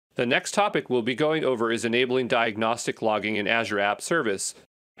The next topic we'll be going over is enabling diagnostic logging in Azure App Service.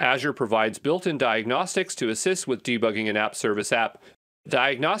 Azure provides built-in diagnostics to assist with debugging an app service app.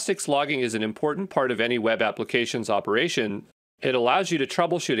 Diagnostics logging is an important part of any web application's operation. It allows you to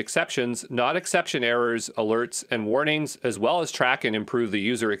troubleshoot exceptions, not exception errors, alerts, and warnings, as well as track and improve the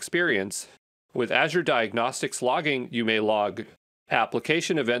user experience. With Azure Diagnostics logging, you may log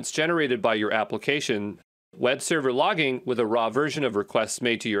application events generated by your application, web server logging with a raw version of requests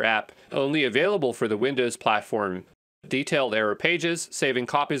made to your app, only available for the Windows platform, detailed error pages, saving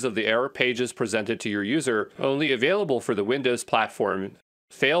copies of the error pages presented to your user, only available for the Windows platform,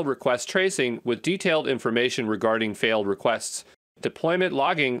 failed request tracing with detailed information regarding failed requests, deployment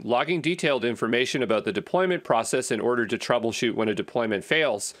logging, logging detailed information about the deployment process in order to troubleshoot when a deployment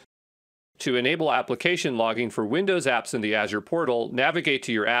fails. To enable application logging for Windows apps in the Azure portal, navigate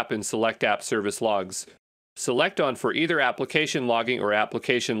to your app and select App Service Logs. Select on for either application logging or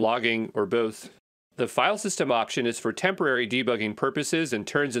application logging, or both. The file system option is for temporary debugging purposes and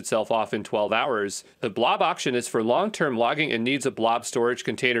turns itself off in 12 hours. The blob option is for long-term logging and needs a blob storage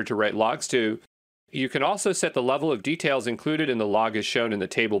container to write logs to. You can also set the level of details included in the log as shown in the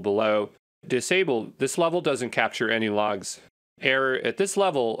table below. Disable, this level doesn't capture any logs. Error, at this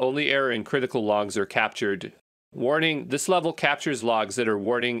level, only error and critical logs are captured. Warning, this level captures logs that are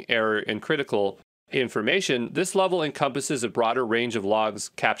warning, error, and critical. Information, this level encompasses a broader range of logs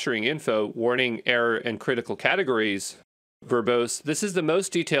capturing info, warning, error, and critical categories. Verbose, this is the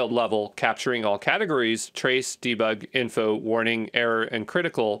most detailed level, capturing all categories, trace, debug, info, warning, error, and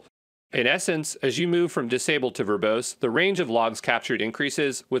critical. In essence, as you move from disabled to verbose, the range of logs captured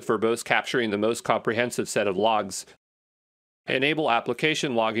increases, with verbose capturing the most comprehensive set of logs. Enable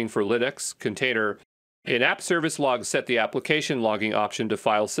application logging for Linux, container. In App Service Logs, set the application logging option to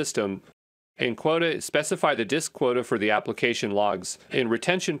File System. In Quota, specify the disk quota for the application logs. In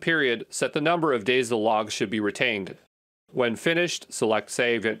Retention Period, set the number of days the logs should be retained. When finished, select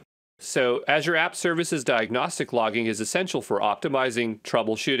Save. So, Azure App Services diagnostic logging is essential for optimizing,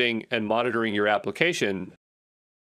 troubleshooting, and monitoring your application.